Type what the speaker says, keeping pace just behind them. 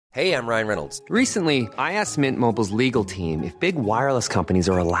Hey, I'm Ryan Reynolds. Recently, I asked Mint Mobile's legal team if big wireless companies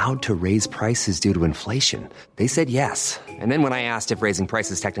are allowed to raise prices due to inflation. They said yes. And then when I asked if raising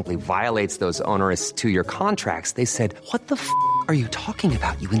prices technically violates those onerous two-year contracts, they said, "What the f*** are you talking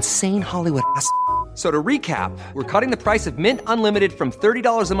about, you insane Hollywood ass?" So to recap, we're cutting the price of Mint Unlimited from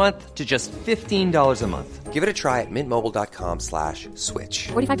 $30 a month to just $15 a month. Give it a try at mintmobile.com/switch.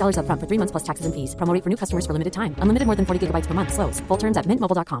 $45 up front for 3 months plus taxes and fees. Promo rate for new customers for limited time. Unlimited more than 40 gigabytes per month. Slows full terms at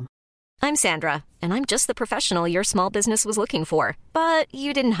mintmobile.com. I'm Sandra, and I'm just the professional your small business was looking for. But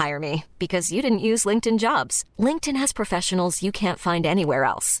you didn't hire me because you didn't use LinkedIn Jobs. LinkedIn has professionals you can't find anywhere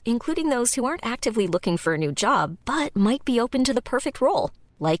else, including those who aren't actively looking for a new job, but might be open to the perfect role,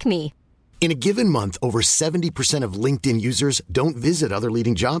 like me. In a given month, over 70% of LinkedIn users don't visit other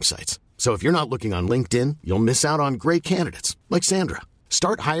leading job sites. So if you're not looking on LinkedIn, you'll miss out on great candidates like Sandra.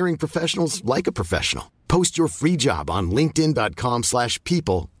 Start hiring professionals like a professional. Post your free job on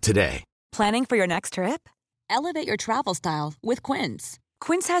linkedin.com/people today. Planning for your next trip? Elevate your travel style with Quince.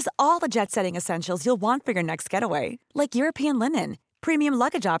 Quince has all the jet-setting essentials you'll want for your next getaway, like European linen, premium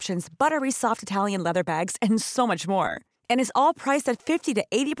luggage options, buttery soft Italian leather bags, and so much more. And is all priced at 50 to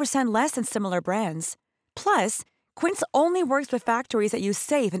 80% less than similar brands. Plus, Quince only works with factories that use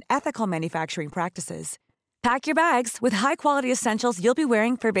safe and ethical manufacturing practices. Pack your bags with high-quality essentials you'll be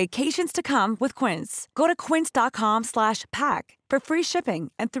wearing for vacations to come with Quince. Go to quince.com/pack for free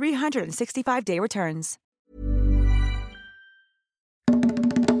shipping and 365-day returns.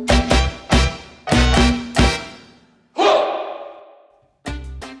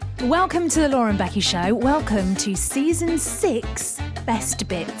 Welcome to the Laura and Becky Show. Welcome to Season 6, Best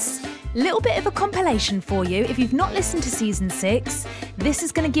Bits. Little bit of a compilation for you. If you've not listened to Season 6, this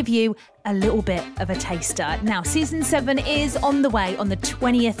is going to give you a little bit of a taster. Now, Season 7 is on the way on the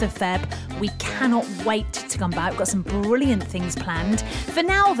 20th of Feb. We cannot wait to come back. We've got some brilliant things planned. For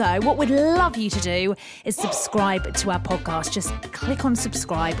now, though, what we'd love you to do is subscribe to our podcast. Just click on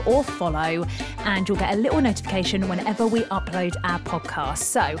subscribe or follow, and you'll get a little notification whenever we upload our podcast.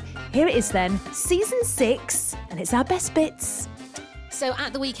 So here it is then, Season 6, and it's our best bits. So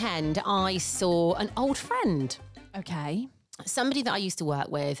at the weekend, I saw an old friend. Okay. Somebody that I used to work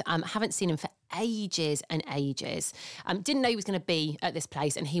with. Haven't seen him for ages and ages. Didn't know he was going to be at this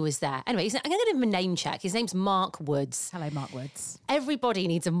place, and he was there. Anyway, I'm going to give him a name check. His name's Mark Woods. Hello, Mark Woods. Everybody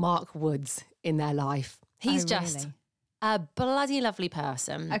needs a Mark Woods in their life. He's just really? a bloody lovely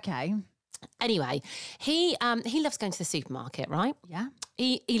person. Okay. Anyway, he loves going to the supermarket, right? Yeah.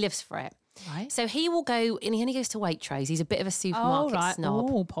 He lives for it. Right. So he will go, and he only goes to Waitrose. He's a bit of a supermarket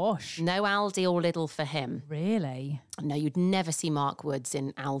snob. Oh, posh. No Aldi or Lidl for him. Really? No, you'd never see Mark Woods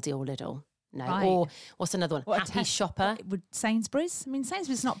in Aldi or Lidl. No. Right. Or what's another one? What, Happy Shopper. Would Sainsbury's? I mean,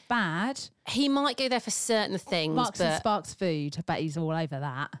 Sainsbury's is not bad. He might go there for certain things, Marks and but Sparks Food. I bet he's all over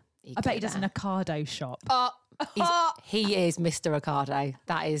that. I bet he does an Ocado shop. He is Mr. Ocado.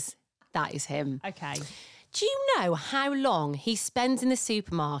 That is him. Okay. Do you know how long he spends in the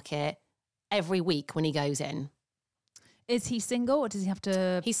supermarket every week when he goes in? Is he single or does he have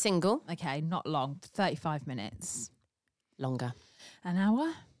to... He's single. Okay, not long. 35 minutes. Longer. An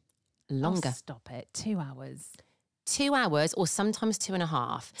hour? Longer. Oh, stop it. 2 hours. 2 hours or sometimes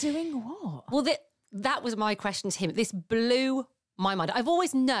 2.5. Doing what? Well, that was my question to him. This blew my mind. I've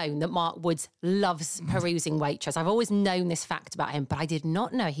always known that Mark Woods loves perusing Waitrose. I've always known this fact about him, but I did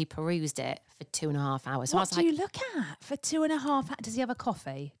not know he perused it for 2.5 hours. So What I was do like, you look at for 2.5 hours? Does he have a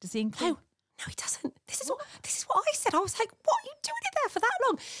coffee? Does he include... No, he doesn't. This is what I said. I was like, what are you doing in there for that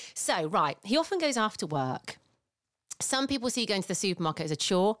long? So, right, he often goes after work. Some people see going to the supermarket as a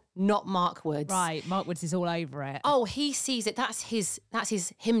chore, not Mark Woods. Right, Mark Woods is all over it. Oh, he sees it. That's his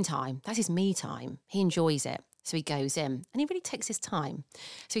him time. That's his me time. He enjoys it. So he goes in and he really takes his time.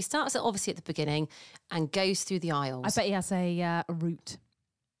 So he starts obviously at the beginning and goes through the aisles. I bet he has a route.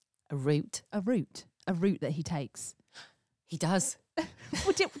 A route? A route. A route that he takes. He does.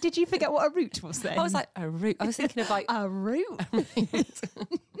 Well, did you forget what a route was then? I was like, a route. I was thinking of like... a route?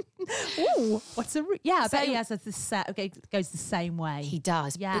 Ooh, what's a route? Yeah, I bet he has goes the same way. He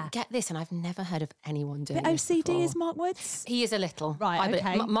does. Yeah. But get this, and I've never heard of anyone doing But this OCD before. is Mark Woods? He is a little. Right,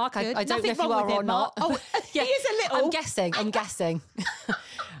 okay. Mark, I don't Nothing know if you wrong are with or him, not. Mark. Oh, he is a little. I'm guessing.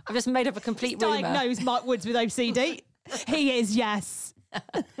 I've just made up a complete He's rumour. diagnosed Mark Woods with OCD. He is, yes.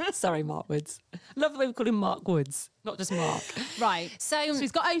 Sorry, Mark Woods. Love the way we call him Mark Woods, not just Mark. Right. So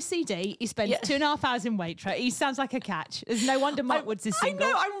he's got OCD. He spends 2.5 hours in Waitrose. He sounds like a catch. There's no wonder Mark Woods is single. I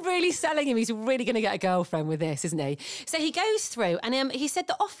know. I'm really selling him. He's really going to get a girlfriend with this, isn't he? So he goes through, and he said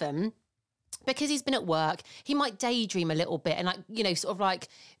that often, because he's been at work, he might daydream a little bit and, like, you know, sort of like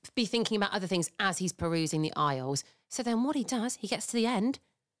be thinking about other things as he's perusing the aisles. So then what he does, he gets to the end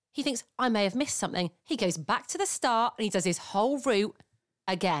He thinks, I may have missed something. He goes back to the start and he does his whole route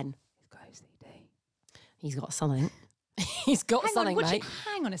again. He's got OCD. He's got something. He's got something, mate.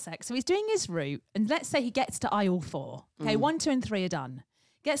 Hang on a sec. So he's doing his route, and let's say he gets to aisle 4. Okay, 1, 2 and 3 are done.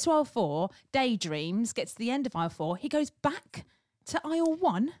 Gets to aisle 4, daydreams, gets to the end of aisle 4. He goes back to aisle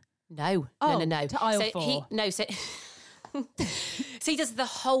 1. No. To aisle 4. So he does the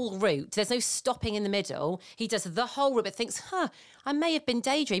whole route. There's no stopping in the middle. He does the whole route, but thinks, I may have been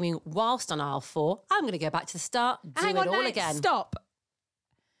daydreaming whilst on aisle 4. I'm going to go back to the start, do it all again. Stop.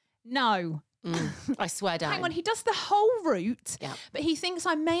 No. I swear down. Hang on, he does the whole route, Yeah. but he thinks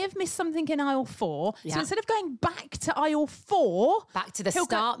I may have missed something in aisle 4. Yeah. So instead of going back to aisle 4... Back to the he'll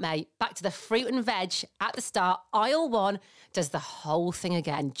start, mate. Back to the fruit and veg at the start. Aisle 1 does the whole thing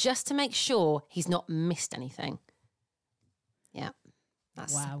again, just to make sure he's not missed anything. Yeah.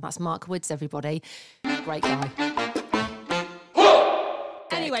 That's Mark Woods, everybody. Great guy.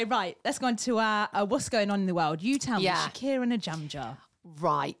 Anyway, right, let's go on to what's going on in the world. You tell me, Shakira and a jam jar.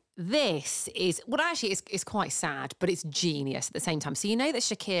 Right. This is, well, actually, it's quite sad, but it's genius at the same time. So you know that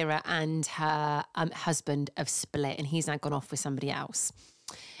Shakira and her husband have split and he's now gone off with somebody else.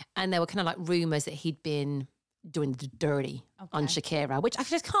 And there were kind of like rumours that he'd been doing the dirty on Shakira, which I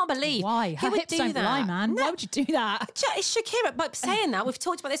just can't believe. Why? Who Her would hips do don't that? lie, man. No. Why would you do that? It's Shakira. But saying that, we've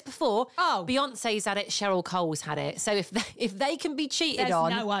talked about this before. Oh. Beyonce's had it, Cheryl Cole's had it. So if they can be cheated There's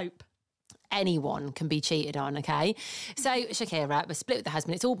on... no hope. Anyone can be cheated on, okay? So Shakira was split with the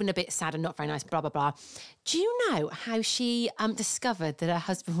husband. It's all been a bit sad and not very nice, blah, blah, blah. Do you know how she discovered that her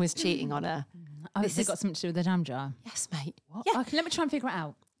husband was cheating on her? This has got something to do with the jam jar. Yes, mate. What? Yeah. Okay, let me try and figure it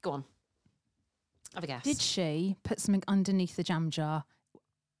out. Go on. Have a guess. Did she put something underneath the jam jar?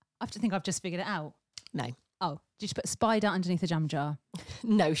 I have to think I've just figured it out. No. Oh, did she put a spider underneath the jam jar?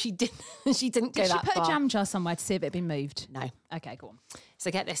 No, she didn't. She didn't go Did she that put far. a jam jar somewhere to see if it had been moved? No. Okay, go on.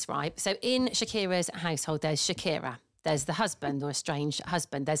 So get this right. So in Shakira's household, there's Shakira. There's the husband or estranged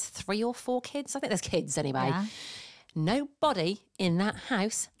husband. There's 3 or 4 kids. I think there's kids anyway. Yeah. Nobody in that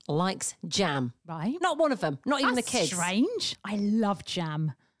house likes jam. Right. Not one of them. Not even the That's kids. strange. I love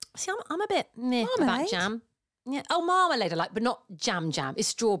jam. See, I'm a bit meh about Marmalade? jam. Yeah. Oh, marmalade I like, but not jam. It's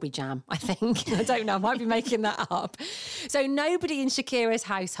strawberry jam, I think. I don't know. I might be making that up. So nobody in Shakira's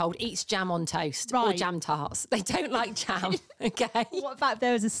household eats jam on toast or Right. jam tarts. They don't like jam, okay? What about if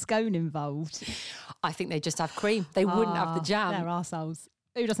there was a scone involved? I think they just have cream. They wouldn't have the jam. They're arseholes.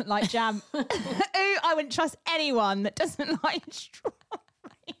 Who doesn't like jam? I wouldn't trust anyone that doesn't like strawberry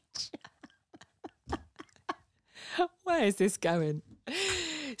jam. Where is this going?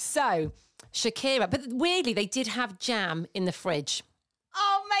 So, Shakira, but weirdly, they did have jam in the fridge.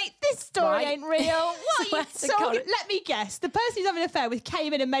 Oh, mate, this story Right. ain't real. What are Swear you to talking? God. Let me guess. The person who's having an affair with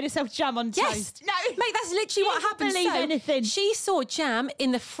came in and made herself jam on toast. No, Mate, that's literally what You happened. believe anything. She saw jam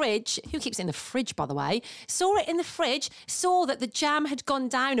in the fridge. Who keeps it in the fridge, by the way? Saw it in the fridge, saw that the jam had gone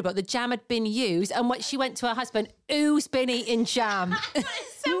down a bit, the jam had been used, and what she went to her husband, who's been eating jam?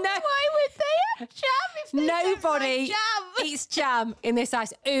 So why would they have jam if they don't Nobody like jam? eats jam in this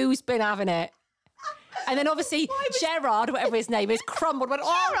house. Who's been having it? And then obviously Gerard, whatever his name is, crumbled. Went,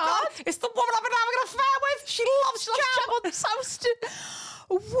 oh God, it's the woman I've been having an affair with. She loves jam on toast.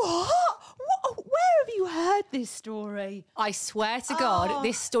 What? Where have you heard this story? I swear to God,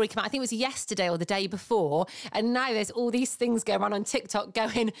 this story came out, I think it was yesterday or the day before. And now there's all these things going on TikTok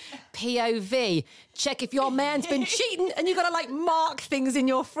going, POV, check if your man's been cheating. And you've got to like mark things in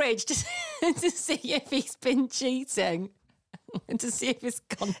your fridge just to see if he's been cheating. And to see if it's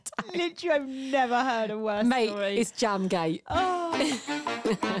gone down. Literally, I've never heard a worse Mate, story. it's Jamgate.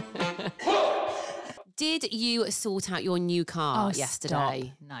 Did you sort out your new car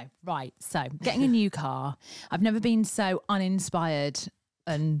yesterday? Stop. No. Right. So, getting a new car. I've never been so uninspired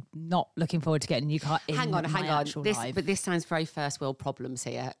and not looking forward to getting a new car in Hang on. my actual life. But this sounds very first world problems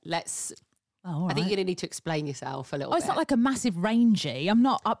here. Let's. Oh, all I think right. you're going to need to explain yourself a little Oh, bit. it's not like a massive Rangy. I'm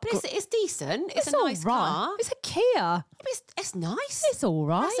not up. But it's decent. It's a all nice right. car. It's a Kia. It's nice. It's all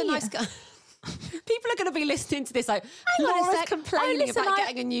right. That's a nice car. People are going to be listening to this like, Hang on a Laura's sec. complaining Listen, about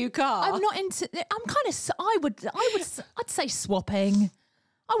getting a new car. I'm not into. I'm kind of. I'd say swapping.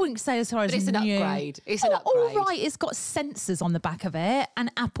 I wouldn't say as far as But it's an new. upgrade. It's an upgrade. All right, it's got sensors on the back of it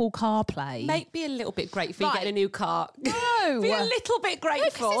and Apple CarPlay. Mate, be a little bit grateful Right. you getting a new car. No. Be a little bit No, 'cause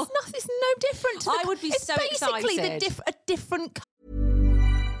grateful. it's no different. To the I would be it's so basically excited. a different.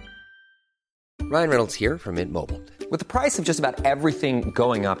 Ryan Reynolds here from Mint Mobile. With the price of just about everything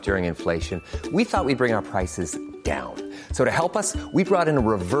going up during inflation, we thought we'd bring our prices down. So to help us, we brought in a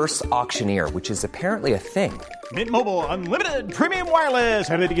reverse auctioneer, which is apparently a thing. Mint Mobile Unlimited Premium Wireless.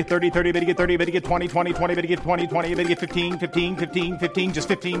 How to get 30, 30, bit to get 30, bit to get 20, 20, 20, bit to get 20, 20, bit to get 15, 15, 15, 15, just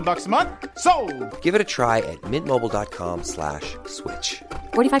 $15 a month? Sold! Give it a try at mintmobile.com/switch.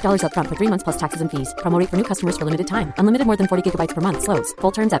 $45 up front for 3 months plus taxes and fees. Promo rate for new customers for limited time. Unlimited more than 40 gigabytes per month. Slows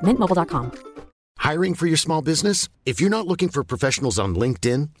full terms at mintmobile.com. Hiring for your small business? If you're not looking for professionals on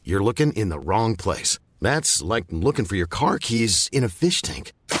LinkedIn, you're looking in the wrong place. That's like looking for your car keys in a fish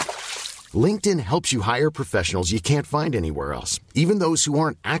tank. LinkedIn helps you hire professionals you can't find anywhere else, even those who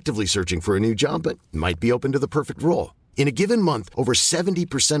aren't actively searching for a new job but might be open to the perfect role. In a given month, over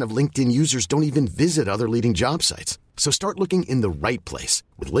 70% of LinkedIn users don't even visit other leading job sites. So start looking in the right place.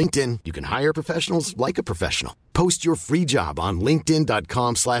 With LinkedIn, you can hire professionals like a professional. Post your free job on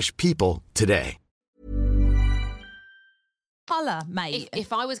linkedin.com/people today. Colour, mate.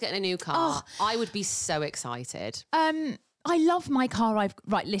 If I was getting a new car, I would be so excited. I love my car.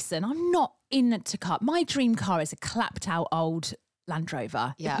 Right, listen, I'm not into car. My dream car is a clapped out old Land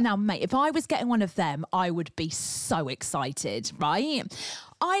Rover. Yeah. Now, mate, if I was getting one of them, I would be so excited, right?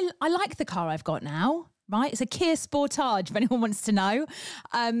 I like the car I've got now. Right, it's a Kia Sportage. If anyone wants to know,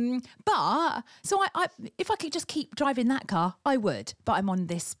 but so I if I could just keep driving that car, I would. But I'm on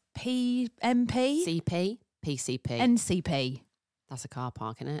this PCP. NCP. That's a car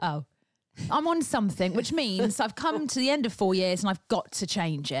park, isn't it? Oh, I'm on something, which means I've come to the end of 4 years and I've got to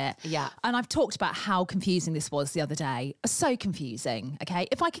change it. Yeah. And I've talked about how confusing this was the other day. So confusing, okay?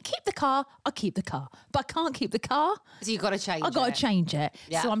 If I could keep the car, I'll keep the car. But I can't keep the car. So you've got to change I've got to change it.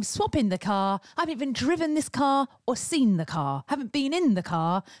 Yeah. So I'm swapping the car. I haven't even driven this car or seen the car. Haven't been in the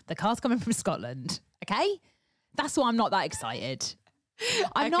car. The car's coming from Scotland, okay? That's why I'm not that excited.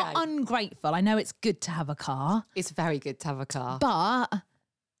 I'm not ungrateful. I know it's good to have a car. It's very good to have a car. But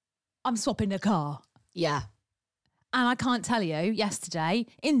I'm swapping the car. Yeah. And I can't tell you, yesterday,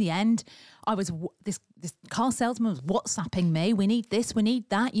 in the end, I was this car salesman was WhatsApping me. We need this, we need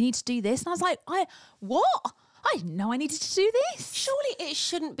that. You need to do this. And I was like, what? I didn't know I needed to do this. Surely it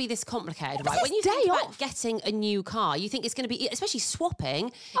shouldn't be this complicated, right? This When you day think about off. getting a new car, you think it's going to be, especially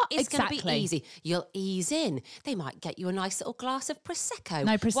swapping, it's going to be exactly. easy. You'll ease in. They might get you a nice little glass of Prosecco.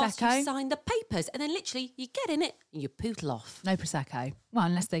 No Whilst Prosecco. you sign the papers. And then literally you get in it and you poodle off. No Prosecco. Well,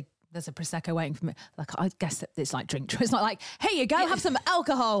 unless there's a Prosecco waiting for me. Like, I guess it's like drink. It's not like, here you go, have some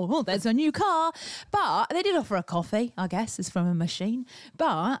alcohol. Oh, there's a new car. But they did offer a coffee, I guess, it's from a machine.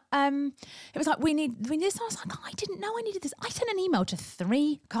 But it was like, we need this. And I was like, I didn't know I needed this. I sent an email to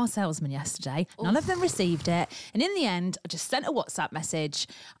 3 car salesmen yesterday. None of them received it. And in the end, I just sent a WhatsApp message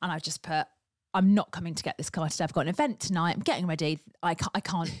and I just put, I'm not coming to get this car today. I've got an event tonight. I'm getting ready. I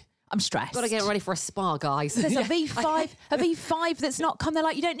can't. I'm stressed. Got to get ready for a spa, guys. There's a V5 that's not come. They're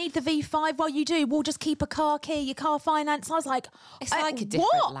like, you don't need the V5. Well, you do. We'll just keep a car key, your car finance. I was like, It's like a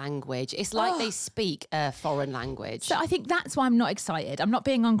different language. It's like they speak a foreign language. So I think that's why I'm not excited. I'm not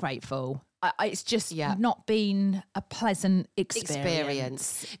being ungrateful. It's just not been a pleasant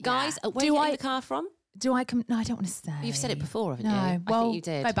experience. Guys, Yeah. where are you getting the car from? Do I come? No, I don't want to say. You've said it before, haven't No, you? well, I think you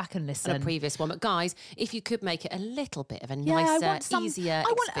did. go back and listen. On a previous one. But guys, if you could make it a little bit of a Yeah, I nicer, want some, easier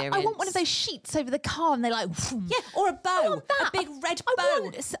I experience. want one of those sheets over the car, and they're like, Yeah, or a bow. I want that. A big red I bow.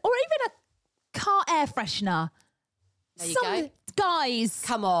 want, or even a car air freshener. There you go. Guys,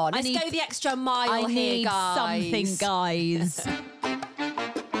 Come on, I let's need- go the extra mile I here, need guys. something, guys.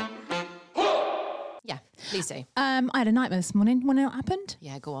 Yeah, please do. I had a nightmare this morning. Want to know what happened?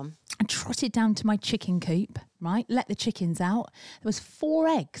 Yeah, go on. I trotted down to my chicken coop, right? Let the chickens out. There was 4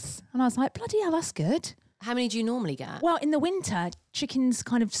 eggs. And I was like, bloody hell, that's good. How many do you normally get? Well, in the winter, chickens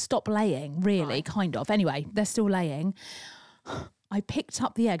kind of stop laying, really, kind of. Anyway, they're still laying. I picked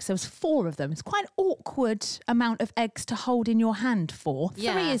up the eggs. There was 4 of them. It's quite an awkward amount of eggs to hold in your hand for. 3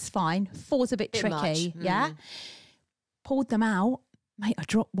 Yeah. is fine. 4's a bit tricky, much. yeah? Pulled them out. Mate, I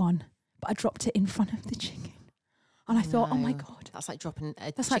dropped one, but I dropped it in front of the chicken. And I thought, oh my God. That's like dropping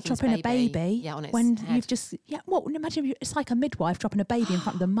a That's like chicken's dropping a baby. Yeah, on its when head. you've just, well, imagine it's like a midwife dropping a baby in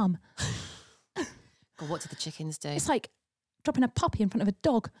front of the mum. God, what did the chickens do? It's like dropping a puppy in front of a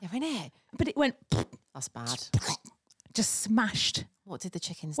dog. Yeah, innit? But it went, That's bad. just smashed. What did the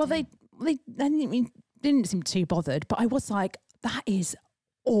chickens Well, do? they didn't seem too bothered, but I was like, that is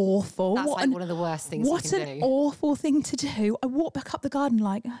awful. That's like one of the worst things you What can an do. awful thing to do. I walked back up the garden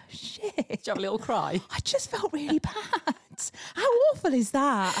like, oh, shit. Did you have a little cry? I just felt really bad. How awful is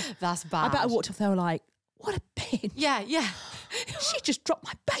that? That's bad. I bet I walked off there like, what a bitch. Yeah, yeah. She just dropped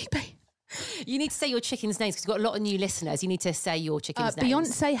my baby. You need to say your chickens' names because you've got a lot of new listeners. You need to say your chickens' names.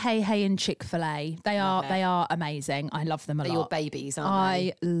 Beyonce, Hey, and Chick-fil-A. They are amazing. I love them a lot. They're your babies, aren't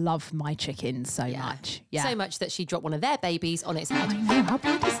they? I love my chickens so much. Yeah. So much that she dropped one of their babies on its head. I know. How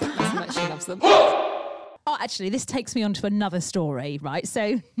bad is that? That's how much she loves them. Oh, actually, this takes me on to another story, right?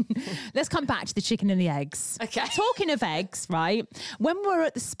 So let's come back to the chicken and the eggs. Okay. Talking of eggs, right? When we were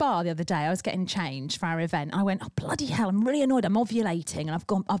at the spa the other day, I was getting changed for our event. I went, oh, bloody hell, I'm really annoyed. I'm ovulating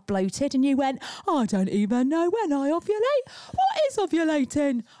and I've bloated. And you went, I don't even know when I ovulate. What is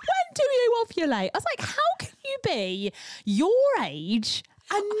ovulating? When do you ovulate? I was like, how can you be your age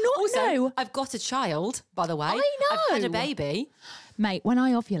and not know? I've got a child, by the way. I know. I've had a baby. Mate, when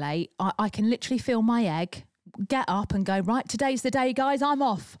I ovulate, I can literally feel my egg, get up and go, right, today's the day, guys, I'm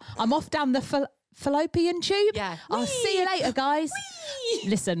off. I'm off down the fallopian tube. Yeah. I'll see you later, guys. Whee!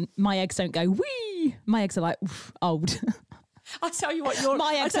 Listen, my eggs don't go, wee. My eggs are like, old. I'll tell you what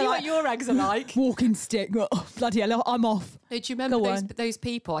your eggs are like. Walking stick. Oh, bloody hell, I'm off. Do you remember those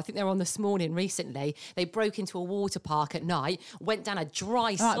people? I think they were on This Morning recently. They broke into a water park at night, went down a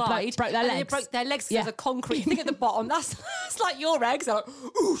dry slide. Broke their legs. They broke their legs because there's a concrete thing at the bottom. That's like your eggs. They're like,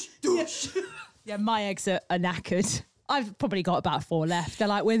 oosh, doosh. Yeah, my eggs are knackered. I've probably got about 4 left. They're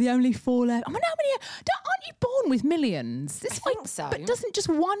like, we're the only 4 left. I mean, how many? Aren't you born with millions? I think so. But doesn't just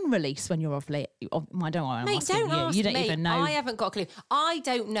one release when you're ovulating? I don't know. Mate, don't ask you don't me. even know. I haven't got a clue. I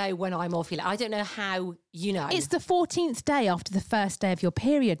don't know when I'm ovulating. I don't know how you know. It's the 14th day after the first day of your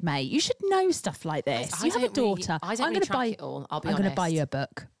period, mate. You should know stuff like this. You have a daughter. I don't really track it all. I'm going to buy you a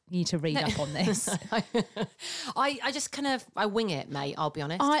book. You need to read up on this. I just kind of I wing it, mate. I'll be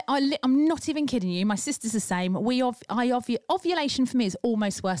honest. I'm not even kidding you. My sister's the same. Ovulation for me is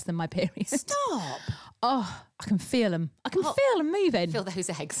almost worse than my period. Stop. Oh, I can feel them. I can feel them moving. Feel those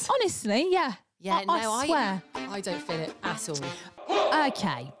eggs. Honestly, yeah. Yeah, I swear. I don't feel it at all.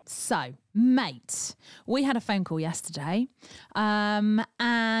 Okay, so, mate, we had a phone call yesterday, and...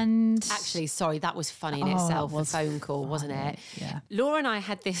 Actually, sorry, that was funny in itself, the phone call, wasn't it? Yeah. Laura and I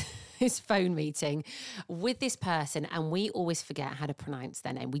had this phone meeting with this person, and we always forget how to pronounce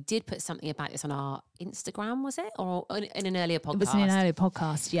their name. We did put something about this on our Instagram, was it? Or in an earlier podcast? It was in an earlier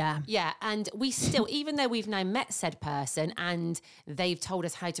podcast, yeah. Yeah, and we still, even though we've now met said person and they've told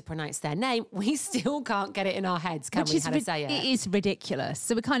us how to pronounce their name, we still can't get it in our heads, can we, how to say it? It is ridiculous.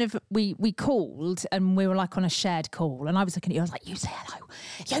 So we called and we were like on a shared call, and I was looking at you, I was like, you say hello.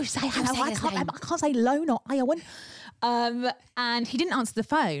 You say hello. I can't say low, not Iowan. And he didn't answer the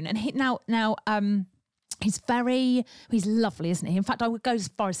phone, and he's lovely, isn't he? In fact, I would go as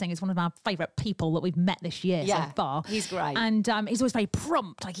far as saying he's one of our favourite people that we've met this year so far. He's great. And he's always very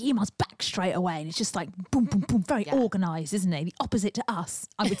prompt, like he emails back straight away, and it's just like boom, boom, boom, very organised, isn't he? The opposite to us,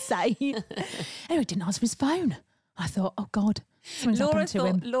 I would say. Anyway, didn't answer his phone. I thought, oh God, something's happened to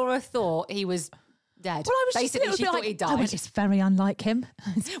him. Laura thought he was dead. Well, I was basically, she thought he died. It's very unlike him.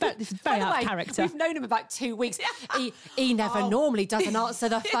 This is very out of character. We've known him about 2 weeks. He never normally doesn't answer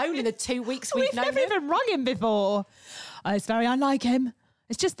the phone in the 2 weeks we've known him. We've never even rung him before. It's very unlike him.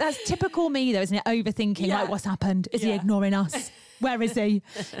 It's just, that's typical me though, isn't it? Overthinking, like what's happened? Is he ignoring us? Where is he?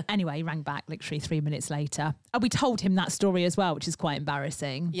 Anyway, he rang back literally 3 minutes later. And we told him that story as well, which is quite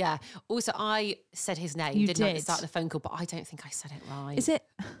embarrassing. Yeah. Also, I said his name, didn't I, at the start of the phone call, but I don't think I said it right. Is it?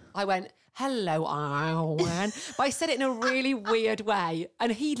 I went, hello, Iowan. But I said it in a really weird way.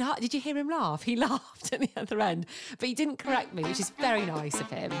 And he laughed. Did you hear him laugh? He laughed at the other end. But he didn't correct me, which is very nice of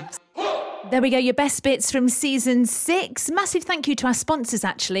him. There we go, your best bits from season 6. Massive thank you to our sponsors,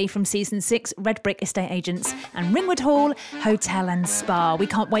 actually, from season 6, Red Brick Estate Agents and Ringwood Hall Hotel and Spa. We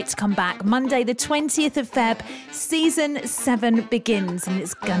can't wait to come back. Monday, the 20th of Feb, season 7 begins, and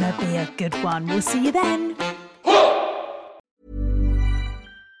it's gonna be a good one. We'll see you then.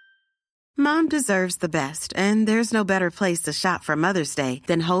 Mom deserves the best, and there's no better place to shop for Mother's Day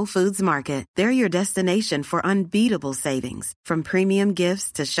than Whole Foods Market. They're your destination for unbeatable savings, from premium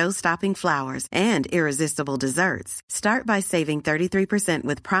gifts to show-stopping flowers and irresistible desserts. Start by saving 33%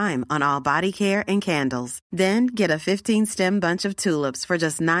 with Prime on all body care and candles. Then get a 15-stem bunch of tulips for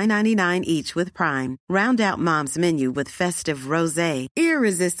just $9.99 each with Prime. Round out Mom's menu with festive rosé,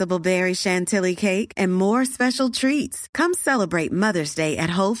 irresistible berry chantilly cake, and more special treats. Come celebrate Mother's Day at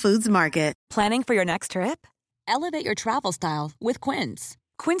Whole Foods Market. Planning for your next trip? Elevate your travel style with Quince.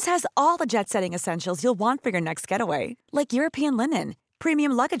 Quince has all the jet-setting essentials you'll want for your next getaway, like European linen,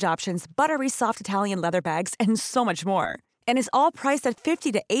 premium luggage options, buttery soft Italian leather bags, and so much more. And is all priced at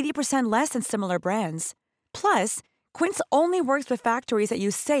 50 to 80% less than similar brands. Plus, Quince only works with factories that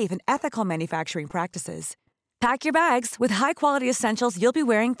use safe and ethical manufacturing practices. Pack your bags with high-quality essentials you'll be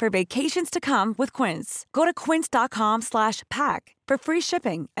wearing for vacations to come with Quince. Go to quince.com/pack for free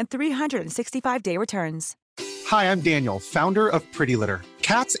shipping and 365-day returns. Hi, I'm Daniel, founder of Pretty Litter.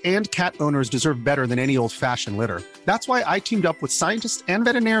 Cats and cat owners deserve better than any old-fashioned litter. That's why I teamed up with scientists and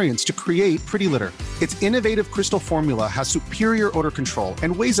veterinarians to create Pretty Litter. Its innovative crystal formula has superior odor control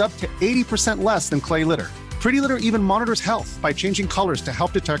and weighs up to 80% less than clay litter. Pretty Litter even monitors health by changing colors to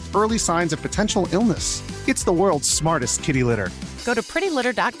help detect early signs of potential illness. It's the world's smartest kitty litter. Go to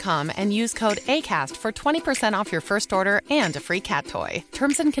prettylitter.com and use code ACAST for 20% off your first order and a free cat toy.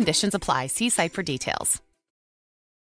 Terms and conditions apply. See site for details.